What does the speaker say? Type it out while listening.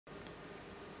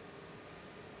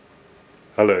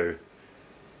Hello,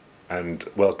 and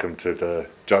welcome to the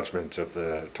judgment of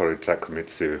the Toru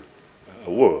Takemitsu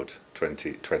Award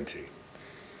 2020.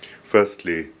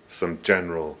 Firstly, some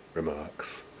general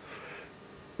remarks.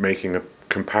 Making a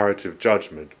comparative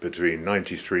judgment between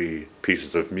 93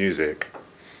 pieces of music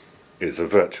is a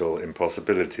virtual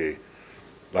impossibility,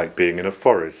 like being in a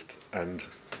forest and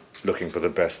looking for the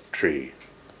best tree.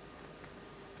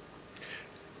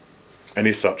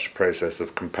 Any such process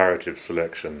of comparative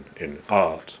selection in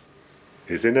art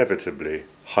is inevitably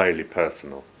highly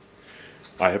personal.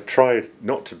 I have tried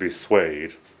not to be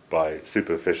swayed by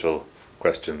superficial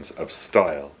questions of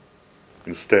style.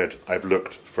 Instead, I've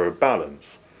looked for a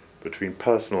balance between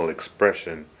personal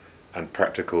expression and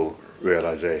practical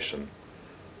realization,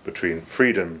 between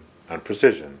freedom and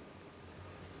precision,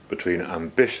 between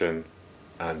ambition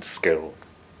and skill,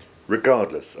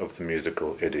 regardless of the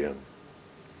musical idiom.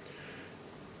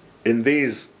 In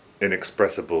these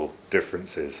inexpressible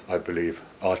differences, I believe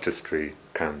artistry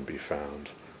can be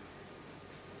found.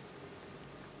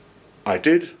 I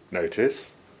did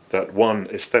notice that one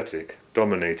aesthetic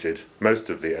dominated most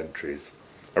of the entries.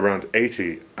 Around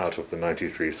 80 out of the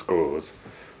 93 scores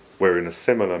were in a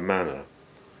similar manner,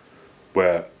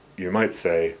 where you might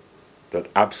say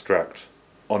that abstract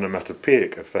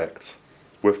onomatopoeic effects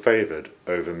were favoured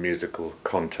over musical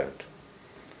content.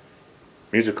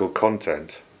 Musical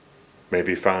content may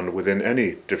be found within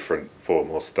any different form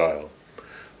or style.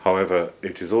 However,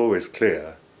 it is always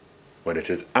clear when it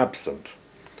is absent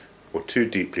or too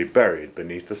deeply buried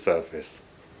beneath the surface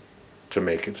to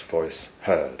make its voice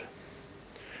heard.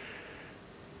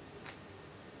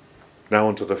 Now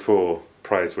on to the 4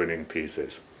 prize-winning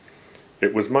pieces.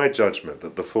 It was my judgment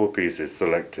that the 4 pieces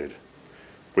selected,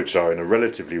 which are in a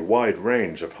relatively wide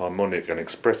range of harmonic and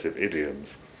expressive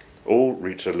idioms, all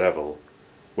reach a level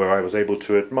where I was able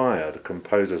to admire the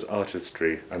composer's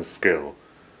artistry and skill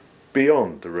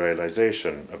beyond the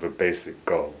realization of a basic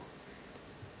goal,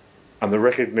 and the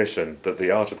recognition that the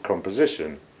art of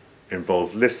composition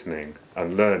involves listening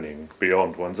and learning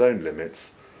beyond one's own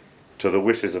limits to the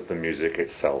wishes of the music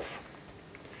itself.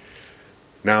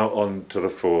 Now on to the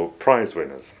 4 prize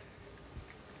winners.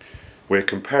 We're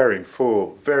comparing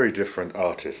 4 very different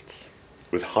artists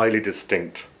with highly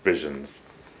distinct visions,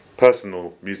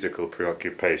 personal musical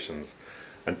preoccupations,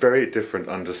 and very different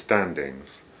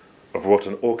understandings of what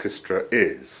an orchestra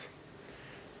is,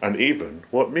 and even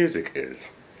what music is.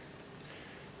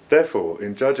 Therefore,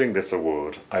 in judging this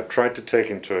award, I've tried to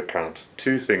take into account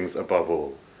 2 things above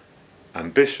all: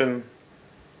 ambition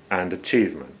and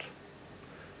achievement,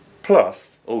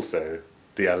 plus also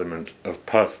the element of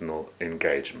personal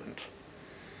engagement.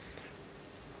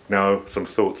 Now, some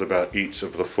thoughts about each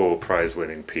of the 4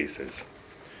 prize-winning pieces.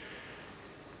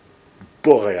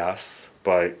 BORÉAS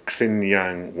by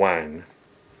Xinyang Wang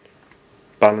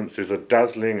balances a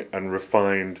dazzling and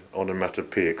refined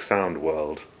onomatopoeic sound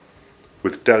world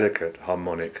with delicate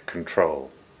harmonic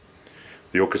control.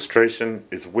 The orchestration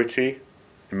is witty,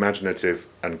 imaginative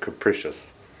and capricious,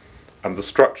 and the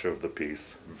structure of the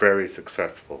piece very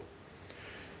successful.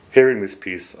 Hearing this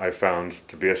piece I found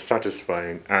to be a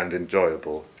satisfying and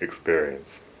enjoyable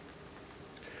experience.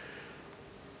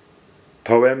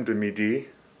 Poème de Midi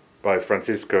by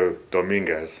Francisco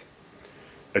Domínguez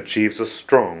achieves a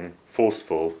strong,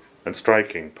 forceful and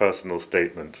striking personal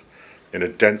statement in a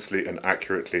densely and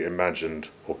accurately imagined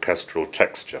orchestral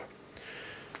texture.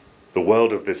 The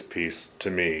world of this piece,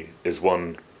 to me, is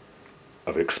one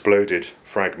of exploded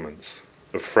fragments,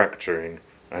 of fracturing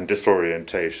and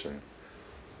disorientation,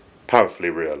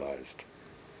 powerfully realized.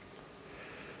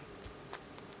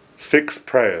 6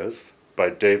 Prayers by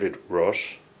David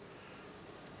Roche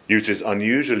uses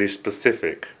unusually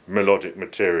specific melodic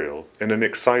material in an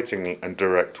exciting and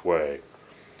direct way,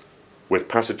 with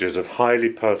passages of highly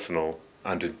personal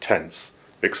and intense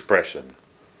expression.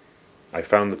 I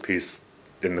found the piece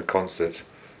in the concert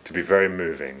to be very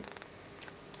moving.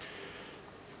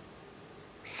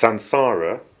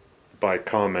 Saṃsāra by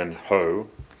Carmen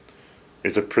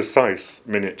is a precise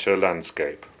miniature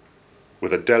landscape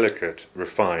with a delicate,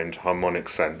 refined harmonic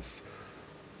sense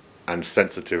and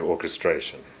sensitive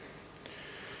orchestration.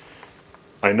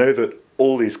 I know that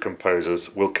all these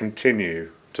composers will continue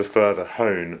to further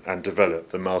hone and develop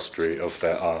the mastery of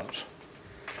their art.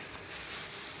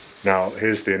 Now,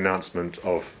 here's the announcement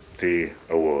of the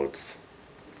awards.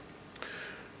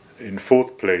 In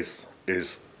 4th place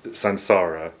is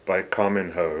Saṃsāra by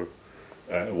Carmen,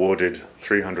 awarded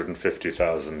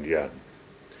 350,000 yen.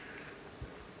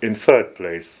 In 3rd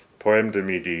place, Poème de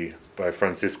Midi by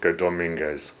Francisco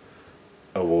Domínguez,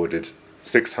 awarded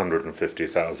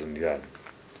 650,000 yen.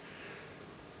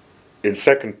 In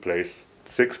 2nd place,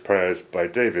 Six Prayers by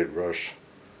David Roche,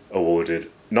 awarded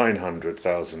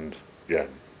 900,000 yen.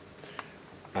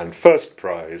 And first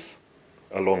prize,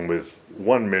 along with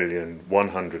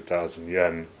 1,100,000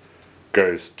 yen,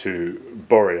 goes to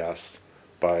BORÉAS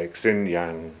by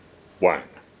Xinyang Wang.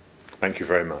 Thank you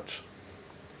very much.